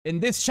In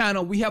this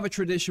channel, we have a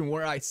tradition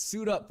where I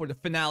suit up for the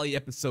finale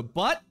episode,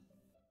 but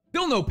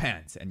still no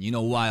pants. And you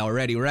know why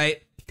already,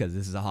 right? Because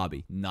this is a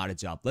hobby, not a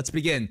job. Let's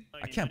begin.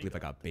 I can't believe I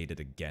got baited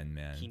again,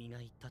 man.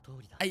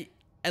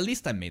 At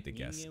least I made the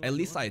guess. At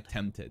least I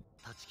attempted.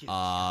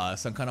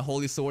 Some kind of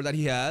holy sword that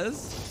he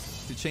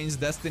has to change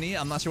destiny.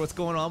 I'm not sure what's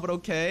going on, but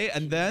okay.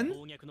 And then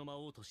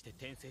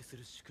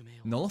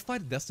nullify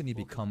the destiny,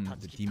 become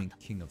the demon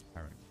king of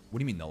Paran. What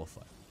do you mean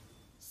nullify?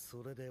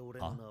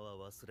 Huh?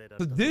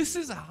 So this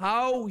is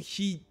how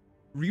he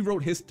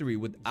rewrote history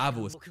with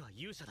Avos.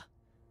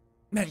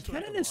 Man,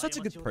 Canon is such a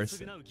good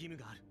person.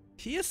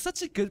 He is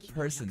such a good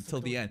person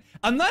till the end.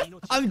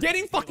 I'm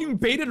getting fucking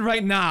baited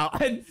right now.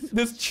 And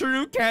this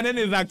true Canon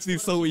is actually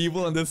so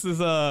evil, and this is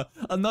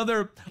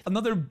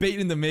another bait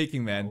in the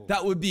making, man.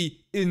 That would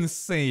be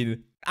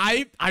insane.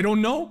 I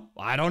don't know.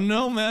 I don't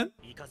know, man.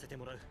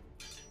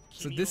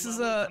 So this is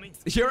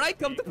here I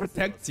come to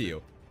protect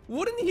you.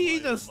 Wouldn't he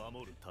just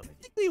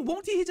technically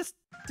won't he just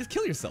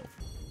kill yourself?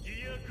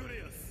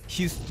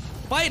 He's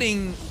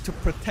fighting to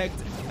protect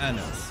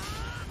Anos.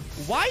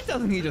 Why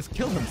doesn't he just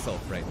kill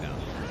himself right now?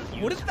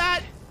 Wouldn't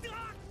that,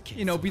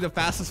 you know, be the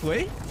fastest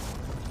way?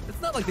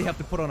 It's not like they have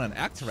to put on an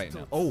act right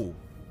now. Oh,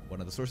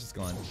 one of the sources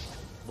gone.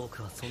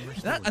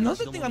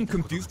 Another thing I'm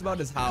confused about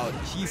is how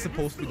he's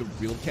supposed to be the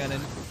real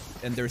canon,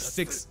 and there's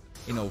 6,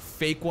 you know,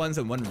 fake ones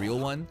and 1 real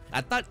one.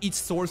 I thought each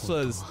source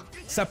was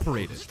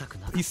separated.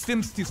 He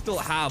seems to still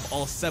have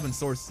all 7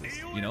 sources,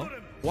 you know?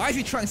 Why is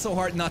he trying so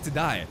hard not to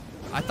die?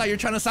 I thought you were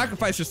trying to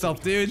sacrifice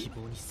yourself, dude.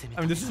 I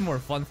mean, this is more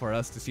fun for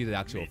us to see the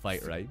actual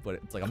fight, right? But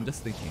it's like, I'm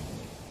just thinking,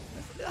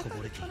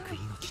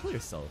 kill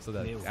yourself so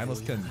that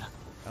Anos can,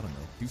 I don't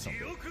know, do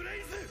something.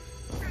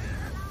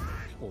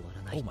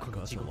 Oh my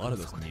gosh, a lot of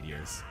those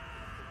meteors.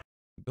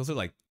 Those are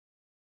like...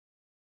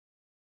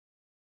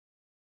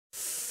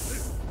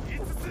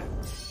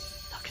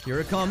 Here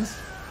it comes.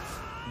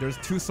 There's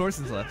 2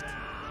 sources left.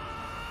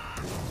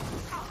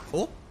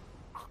 Oh!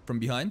 From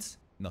behind?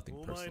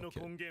 Nothing personal,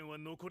 kid.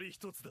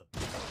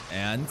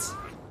 And...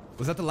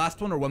 was that the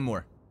last one or one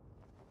more?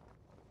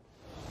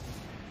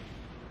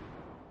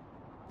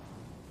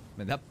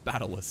 Man, that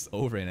battle was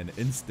over in an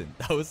instant.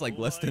 That was like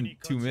less than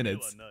 2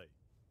 minutes.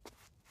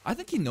 I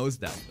think he knows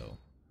that though.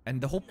 And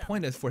the whole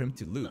point is for him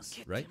to lose,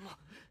 right?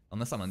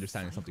 Unless I'm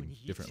understanding something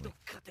differently.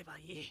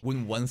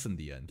 Win once in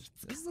the end.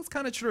 This is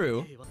kind of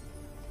true.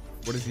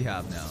 What does he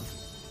have now?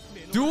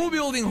 Dual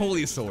wielding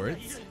holy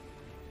swords.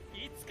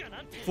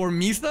 For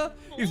Misa?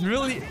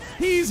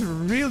 He's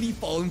really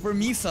falling for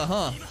Misa,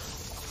 huh?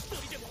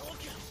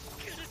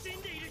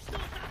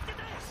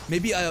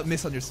 Maybe I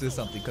misunderstood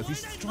something because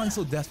he's trying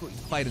so desperately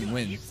to fight and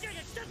win.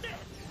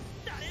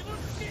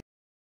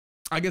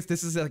 I guess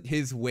this is like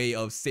his way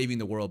of saving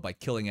the world by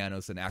killing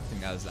Anos and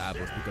acting as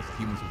Avos because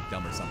humans were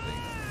dumb or something.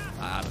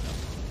 I don't know.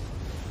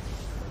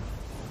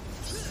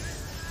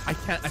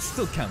 I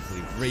still can't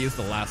believe Rei is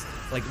the last,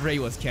 like Rei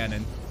was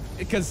canon.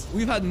 Because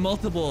we've had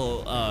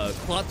multiple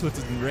plot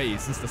twists in Rei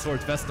since the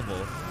Sword Festival,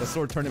 the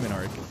Sword Tournament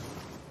arc.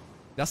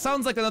 That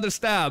sounds like another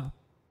stab.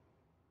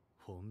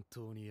 Oh.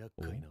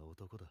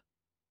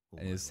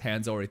 And his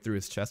hands already through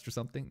his chest or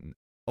something.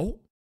 Oh,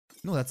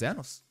 no, that's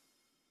Anos.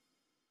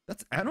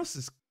 That's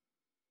Anos'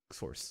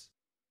 source.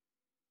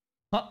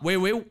 Huh?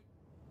 Wait.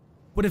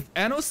 But if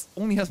Anos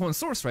only has 1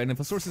 source, right? And if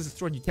a source is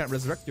destroyed, you can't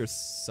resurrect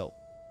yourself.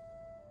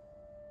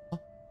 Huh?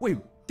 Wait,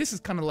 this is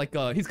kind of like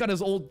he's got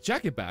his old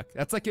jacket back.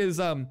 That's like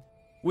his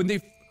when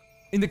they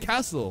in the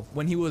castle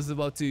when he was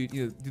about to,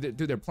 you know,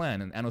 do their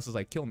plan, and Anos was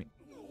like, "Kill me."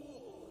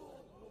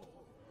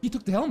 He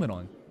took the helmet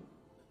on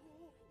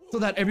so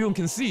that everyone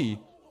can see.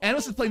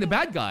 Anos is playing the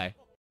bad guy.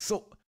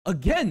 So,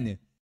 again,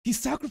 he's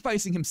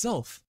sacrificing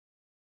himself.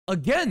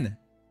 Again.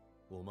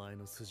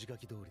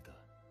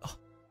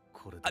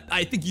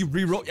 I think you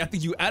rewrote, I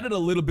think you added a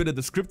little bit of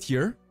the script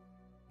here.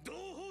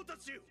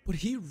 But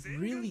he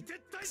really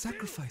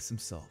sacrificed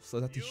himself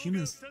so that the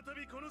humans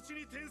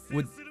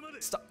would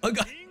stop.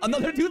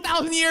 Another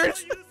 2,000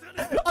 years?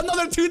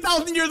 Another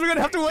 2,000 years we're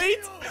gonna have to wait?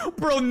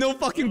 Bro, no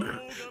fucking...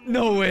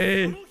 no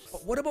way.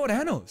 But what about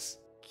Anos?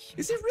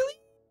 Is it really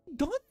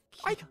done?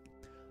 I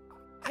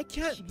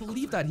can't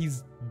believe that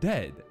he's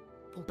dead.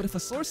 But if a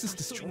source is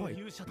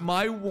destroyed,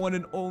 my one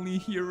and only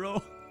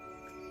hero.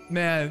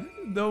 Man,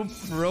 the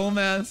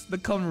romance, the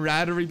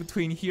camaraderie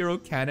between Hero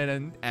Canon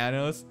and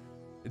Anos,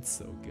 it's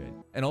so good.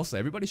 And also,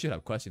 everybody should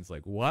have questions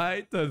like,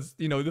 why does,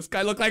 you know, this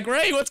guy look like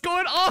Rei? What's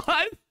going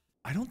on?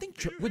 I don't think,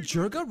 would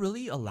Jurga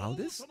really allow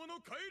this?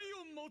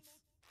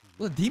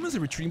 Well, the demons are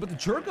retreating, but the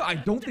Jurga, I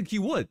don't think he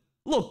would.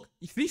 Look,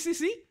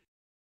 see?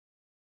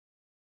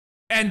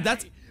 And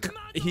that's,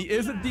 he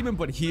is a demon,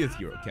 but he is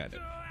Hero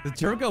Canon. The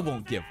Jurga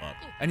won't give up.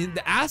 And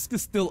the ask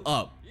is still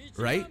up,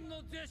 right?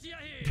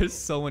 There's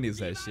so many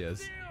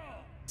Zeshias.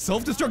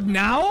 Self-destruct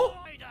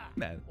now?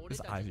 Man,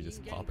 his eyes are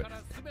just popping.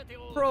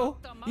 Bro,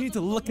 you need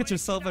to look at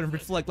yourself and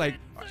reflect like,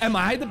 am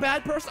I the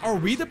bad person? Are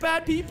we the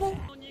bad people?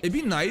 It'd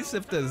be nice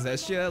if the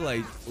Zeshia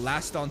like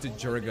latched onto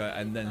Jurga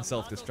and then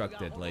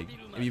self-destructed. Like,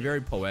 it'd be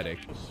very poetic.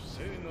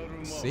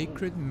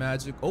 Sacred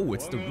magic. Oh,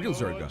 it's the real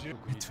Jurga.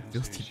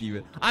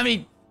 I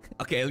mean,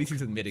 Okay, at least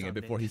he's admitting it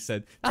before he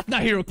said, that's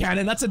not hero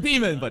canon, that's a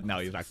demon! But now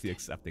he's actually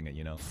accepting it,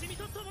 you know?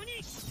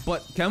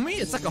 But can we?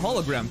 It's like a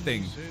hologram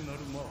thing.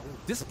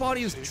 This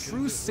body is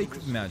true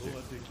sacred magic.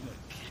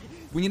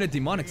 We need a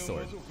demonic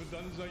sword.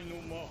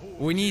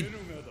 We need,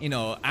 you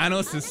know,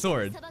 Anos'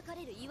 sword.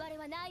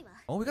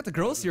 Oh, we got the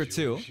girls here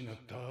too.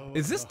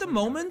 Is this the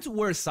moment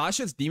where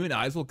Sasha's demon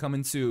eyes will come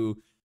into,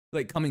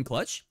 like, come in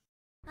clutch?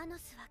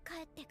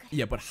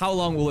 Yeah, but how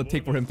long will it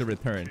take for him to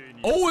return?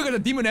 Oh, we got the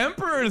demon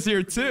emperors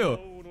here too.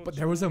 But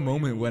there was a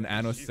moment when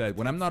Anos said,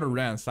 when I'm not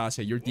around,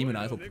 Sasha, your demon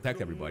eyes will protect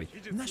everybody.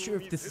 I'm not sure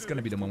if this is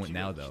gonna be the moment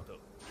now though.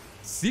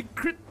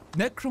 Secret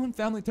Necron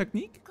family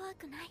technique?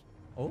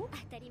 Oh?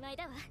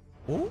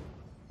 Oh?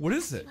 What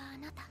is it?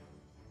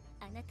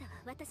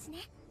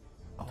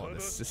 Oh, the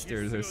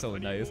sisters are so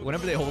nice.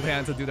 Whenever they hold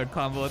hands and do their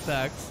combo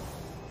attacks.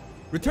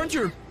 Return to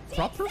your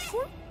proper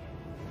form?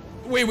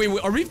 Wait,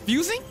 are we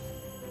fusing?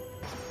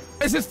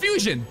 Is this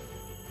fusion?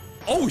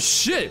 Oh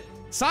shit!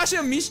 Sasha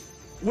and Misha,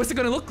 what's it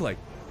gonna look like?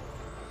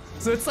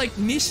 So it's like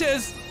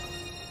Misha's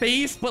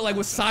face, but like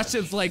with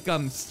Sasha's like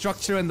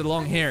structure and the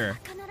long hair.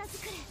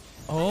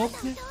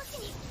 Okay.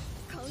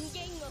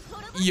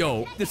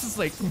 Yo, this is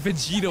like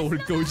Vegeta or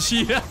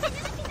Gogeta.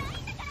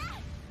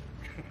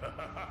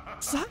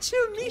 Sasha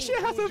and Misha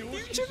have a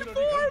fusion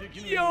form?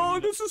 Yo,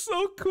 this is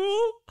so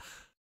cool.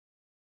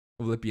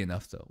 Will it be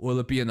enough though? Will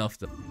it be enough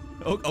though?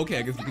 Okay,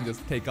 I guess we can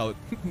just take out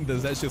the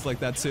Zeshus like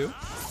that too.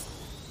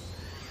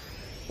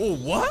 Oh,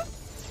 what?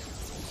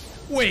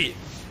 Wait.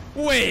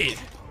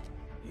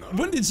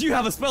 When did you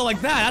have a spell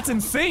like that? That's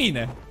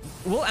insane.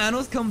 Will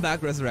Anos come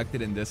back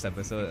resurrected in this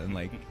episode in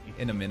like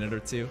in a minute or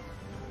two?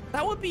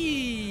 That would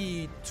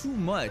be too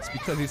much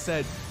because he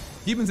said,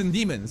 demons and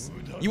demons,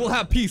 you will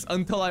have peace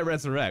until I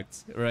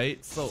resurrect,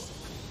 right? So,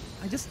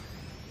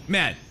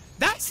 man,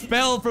 that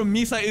spell from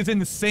Misa is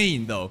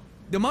insane though.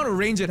 The amount of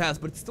range it has,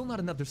 but it's still not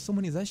enough. There's so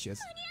many Zeshias.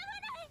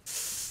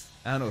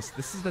 Anos,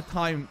 this is the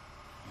time.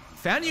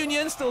 Fan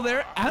Union still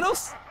there.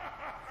 Anos,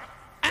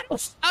 out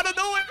of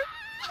nowhere.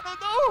 I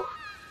don't know.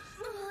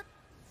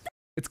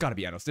 It's gotta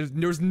be Anos.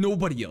 There's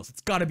nobody else.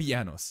 It's gotta be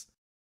Anos.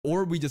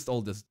 Or we just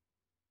all just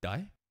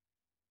die?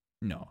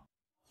 No.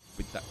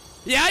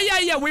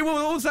 Yeah. Wait,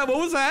 what was that? What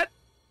was that?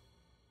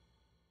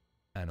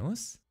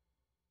 Anos?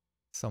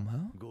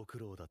 Somehow?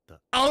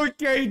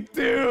 Okay,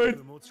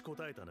 dude!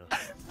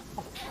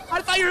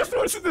 I thought your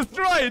source was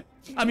destroyed!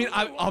 I mean,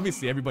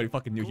 obviously everybody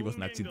fucking knew he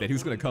wasn't actually dead. He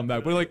was gonna come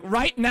back. But like,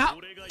 right now?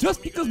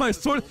 Just because my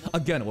sword...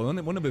 Again,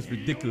 one of his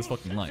ridiculous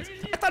fucking lines.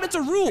 I thought it's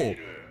a rule!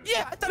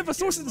 Yeah, I thought if a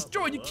source is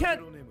destroyed, you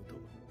can't...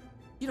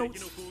 You know,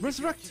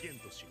 resurrect.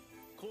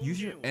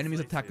 Use your enemy's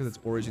attack as its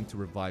origin to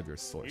revive your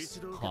source.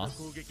 Huh?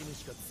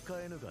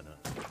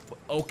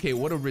 Okay,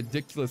 what a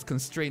ridiculous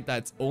constraint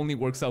that only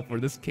works out for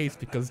this case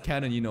because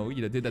canon, you know,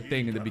 did that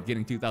thing in the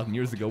beginning 2,000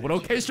 years ago. But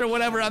okay, sure,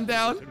 whatever, I'm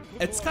down.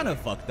 It's kind of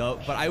fucked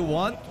up, but I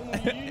want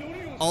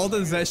all the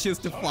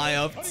Zeshias to fly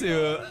up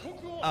to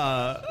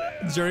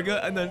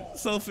Jurga and then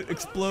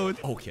self-explode.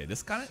 Okay,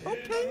 this kind of...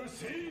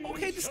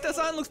 Okay, this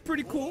design looks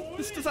pretty cool.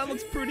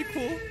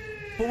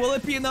 But will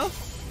it be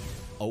enough?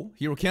 Oh,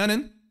 hero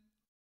cannon.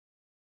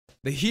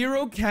 The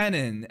hero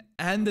cannon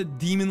and the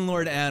demon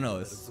lord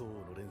Anos.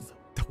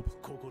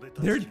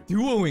 They're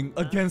duoing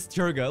against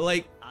Jurga.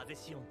 Like,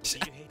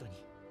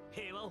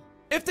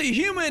 if the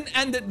human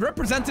and the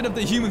representative of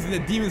the humans and the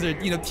demons are,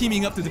 you know,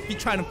 teaming up to defeat,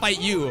 trying to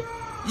fight you,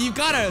 you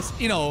gotta,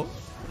 you know,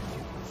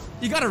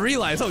 you gotta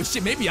realize, oh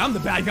shit, maybe I'm the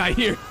bad guy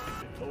here.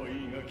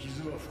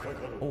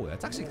 Oh,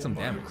 that's actually some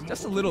damage.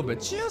 Just a little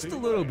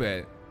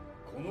bit.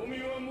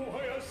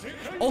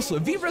 Also,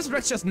 if he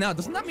resurrects just now,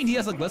 doesn't that mean he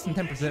has like less than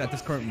 10% at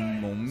this current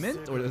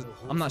moment? Or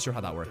I'm not sure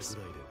how that works.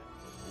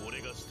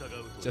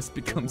 Just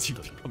becomes you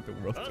become the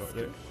world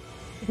order.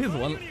 Here's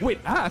one. Wait,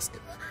 ask.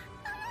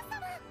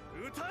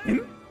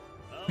 Him?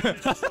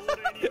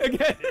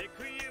 Again.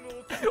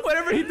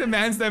 Whenever he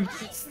demands them,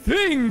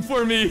 sing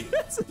for me.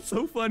 That's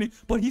so funny.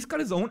 But he's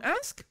got his own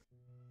ask.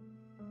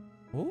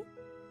 Oh,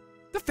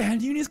 the fan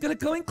union is gonna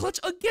go in clutch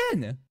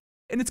again,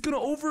 and it's gonna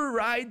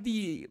override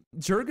the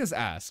Jurga's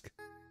ask.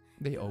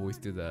 They always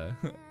do the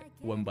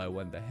one by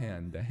one, the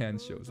hand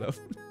shows up.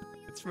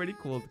 It's pretty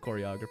cool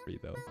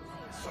choreography though.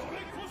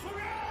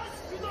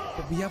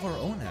 But we have our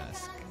own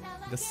ask.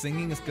 The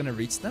singing is gonna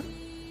reach them?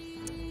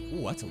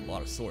 Ooh, that's a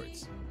lot of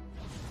swords.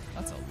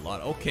 That's a lot.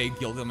 Okay,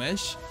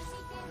 Gilgamesh.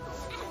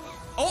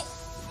 Oh!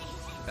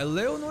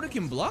 Eleonora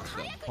can block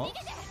them, huh?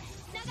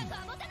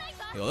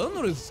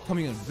 Eleonora is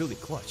coming in really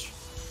clutch.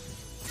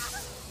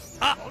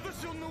 Ah!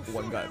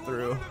 One got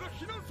through.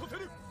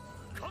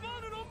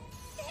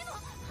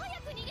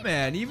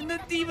 Man, even the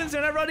demons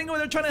are not running away,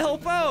 they're trying to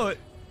help out.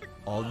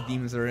 All the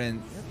demons are in.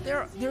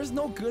 There's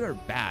no good or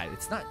bad.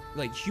 It's not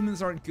like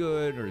humans aren't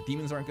good or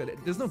demons aren't good.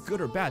 There's no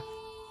good or bad.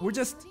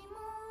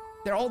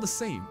 They're all the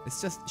same. It's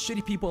just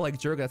shitty people like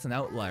Jurga that's an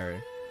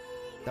outlier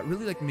that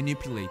really like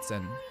manipulates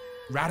and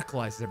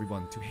radicalizes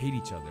everyone to hate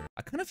each other.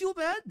 I kind of feel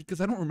bad because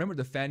I don't remember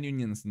the fan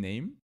union's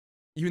name,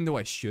 even though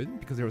I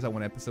should, because there was that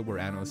one episode where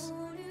Anos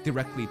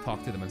directly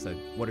talked to them and said,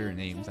 what are your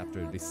names,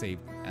 after they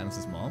saved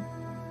Anos' mom.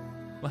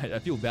 I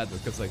feel bad though,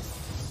 because like,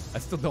 I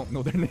still don't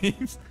know their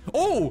names.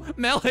 Oh,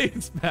 Melee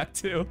is back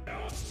too.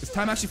 Is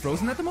time actually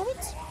frozen at the moment?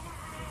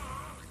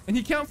 And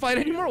he can't fight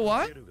anymore?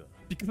 Why?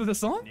 Because of the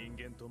song?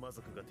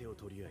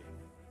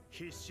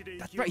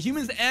 That's right,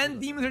 humans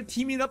and demons are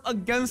teaming up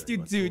against you,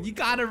 dude. You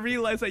gotta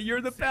realize that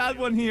you're the bad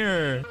one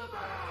here.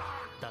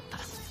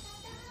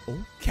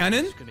 Oh,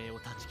 cannon?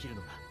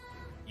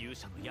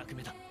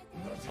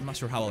 I'm not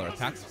sure how all our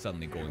attacks are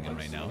suddenly going in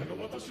right now.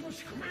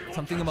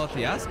 Something about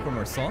the ask from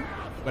our song,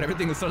 but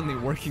everything is suddenly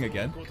working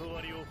again.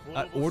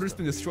 Order's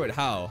been destroyed.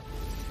 How?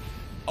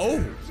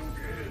 Oh,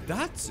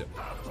 that's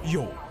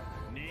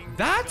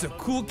that's a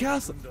cool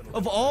castle.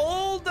 Of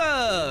all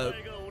the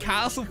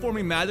castle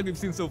forming magic we've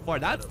seen so far,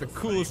 that's the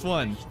coolest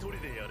one.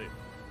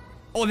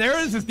 Oh, there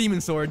is this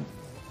demon sword.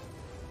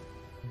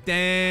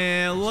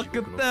 Damn, look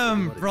at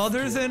them,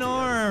 brothers in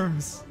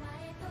arms.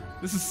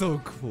 This is so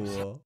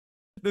cool.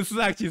 This is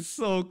actually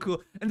so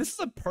cool. And this is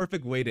a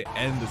perfect way to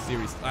end the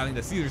series. I mean,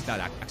 the series is not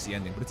actually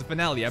ending, but it's a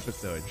finale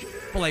episode.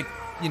 But like,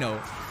 you know,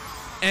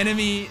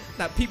 enemy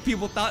that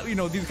people thought, you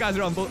know, these guys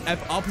are on both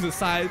opposite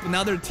sides, but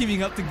now they're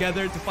teaming up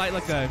together to fight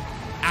like a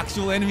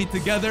actual enemy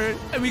together.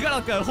 And we got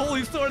like a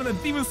holy sword and a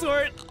demon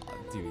sword. Oh,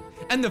 dude.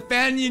 And the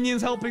fan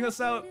union's helping us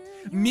out.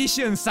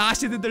 Misha and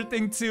Sasha did their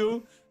thing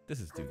too. This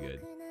is too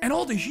good. And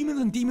all the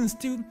humans and demons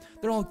too,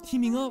 they're all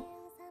teaming up.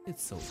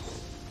 It's so good.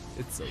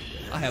 It's so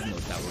good. I have no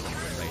doubt we're gonna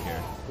win right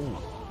here. Ooh.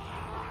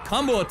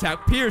 Combo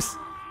attack, Pierce.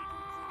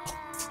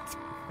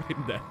 Right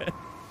in the head.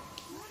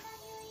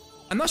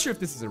 I'm not sure if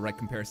this is the right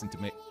comparison to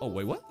make. Oh,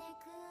 wait, what?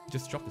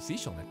 Just dropped the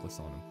seashell necklace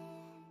on him.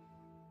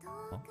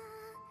 Huh?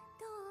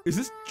 Is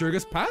this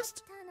Jurga's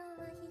past?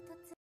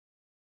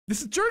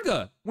 This is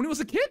Jurga when he was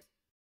a kid?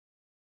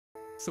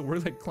 So we're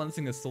like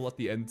cleansing his soul at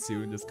the end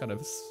too, and just kind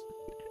of,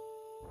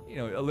 you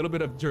know, a little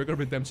bit of Jurga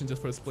redemption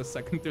just for a split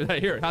second through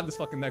that. Here, have this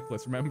fucking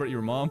necklace. Remember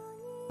your mom?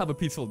 Have a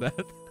peaceful death.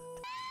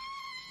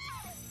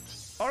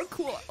 Our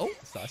cool. Oh,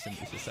 Sasha and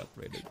Misha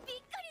separated.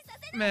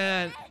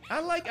 Man, I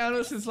like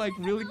Anos's like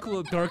really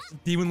cool dark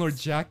demon lord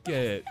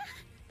jacket.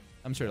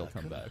 I'm sure it'll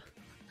come back.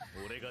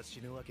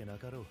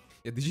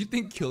 Yeah, did you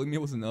think killing me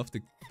was enough to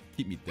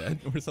keep me dead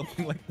or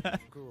something like that?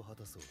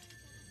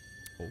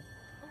 Oh.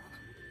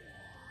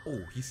 Oh,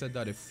 he said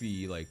that if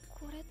we like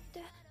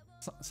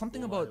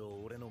something about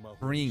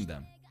freeing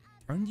them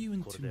turned you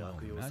into my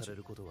own magic,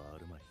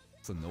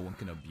 so no one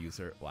can abuse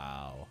her.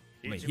 Wow.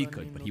 I mean, he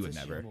could, but he would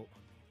never.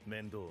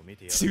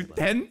 To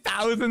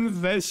 10,000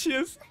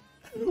 Zeshius?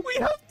 We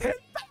have 10,000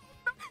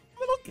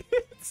 little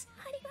kids.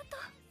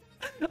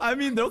 I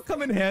mean, they'll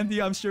come in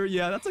handy, I'm sure.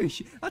 Yeah,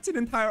 that's an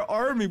entire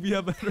army we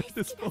have at our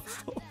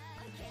disposal.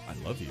 I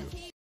love you.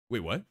 Wait,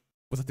 what?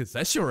 Was that the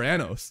Zeshi or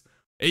Anos?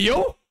 Hey,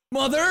 yo,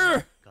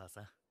 mother!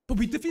 But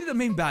we defeated the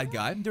main bad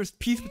guy. There's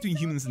peace between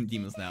humans and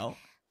demons now.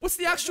 What's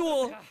the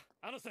actual?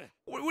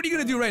 What are you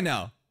gonna do right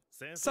now?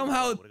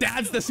 Somehow,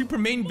 Dad's the super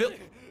main villain.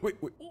 Wait.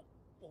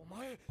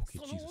 Okay,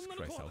 Jesus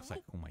Christ! I was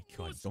like, oh my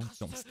God,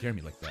 don't scare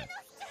me like that.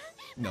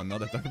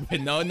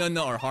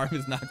 No, our heart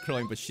is not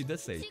growing, but she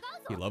does say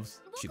she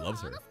loves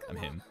her. I'm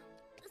him.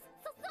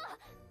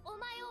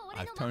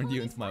 I've turned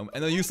you into my own.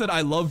 And then you said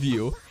I love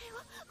you.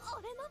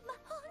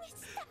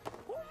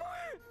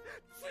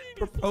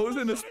 Propose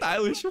in a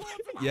stylish way.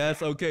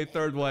 Yes, okay,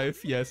 third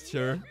wife. Yes,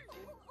 sure.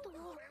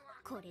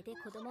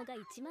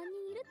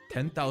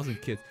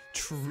 10,000 kids.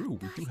 True,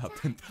 we do have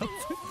 10,000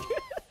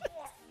 kids.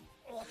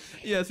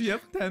 Yes, we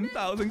have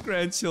 10,000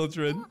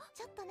 grandchildren.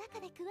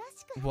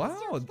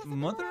 Wow,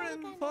 mother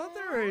and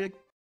father are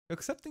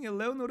accepting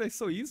Eleonore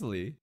so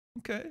easily.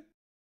 Okay.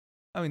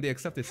 I mean, they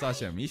accepted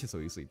Sasha and Misha so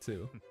easily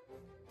too.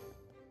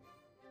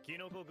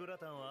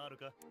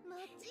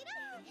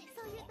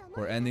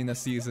 We're ending the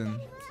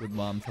season with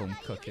mom's home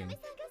cooking.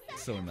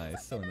 So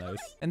nice, so nice.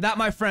 And that,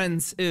 my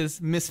friends, is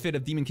Misfit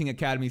of Demon King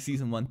Academy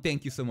Season 1.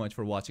 Thank you so much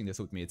for watching this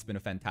with me. It's been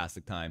a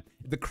fantastic time.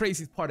 The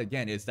craziest part,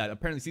 again, is that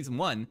apparently Season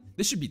 1,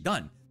 this should be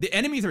done. The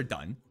enemies are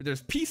done.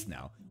 There's peace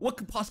now. What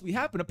could possibly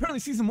happen? Apparently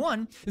Season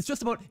 1 is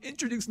just about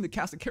introducing the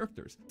cast of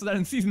characters. So that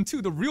in Season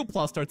 2, the real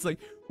plot starts like,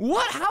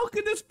 what? How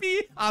could this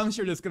be? I'm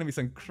sure there's going to be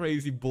some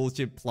crazy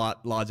bullshit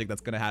plot logic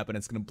that's going to happen.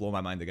 It's going to blow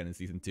my mind again in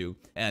Season 2.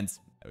 And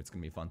it's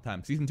going to be a fun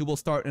time. Season 2 will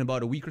start in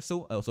about a week or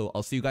so. So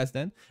I'll see you guys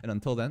then. And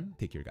until then,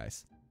 take care,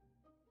 guys.